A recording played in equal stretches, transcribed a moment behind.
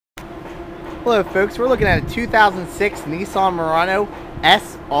Hello folks, we're looking at a 2006 Nissan Murano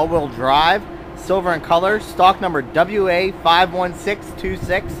S all-wheel drive, silver in color, stock number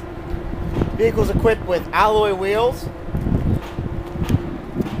WA51626. Vehicle is equipped with alloy wheels,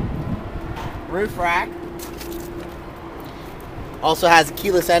 roof rack, also has a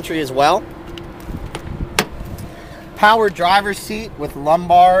keyless entry as well, power driver's seat with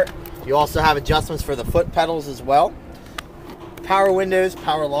lumbar. You also have adjustments for the foot pedals as well. Power windows,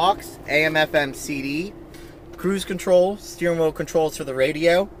 power locks, AM, FM, CD, cruise control, steering wheel controls for the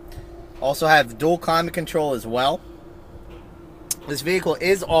radio. Also have the dual climate control as well. This vehicle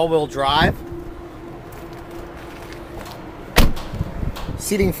is all-wheel drive.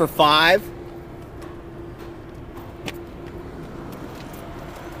 Seating for 5.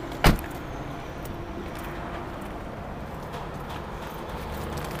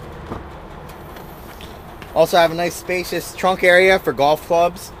 Also have a nice spacious trunk area for golf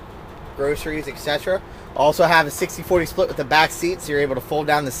clubs, groceries, etc. Also have a 60-40 split with the back seat, so you're able to fold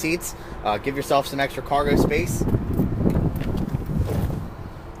down the seats, give yourself some extra cargo space. Just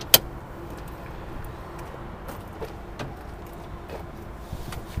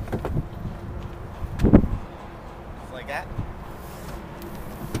like that.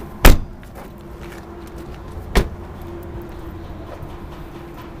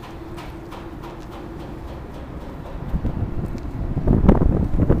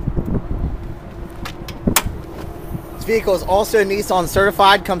 This vehicle is also Nissan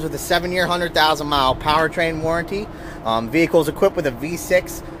certified, comes with a 7-year, 100,000-mile powertrain warranty. Vehicle is equipped with a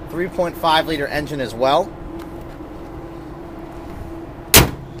V6 3.5-liter engine as well.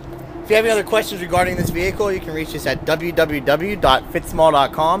 If you have any other questions regarding this vehicle, you can reach us at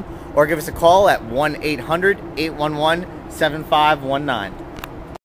www.fitsmall.com or give us a call at 1-800-811-7519.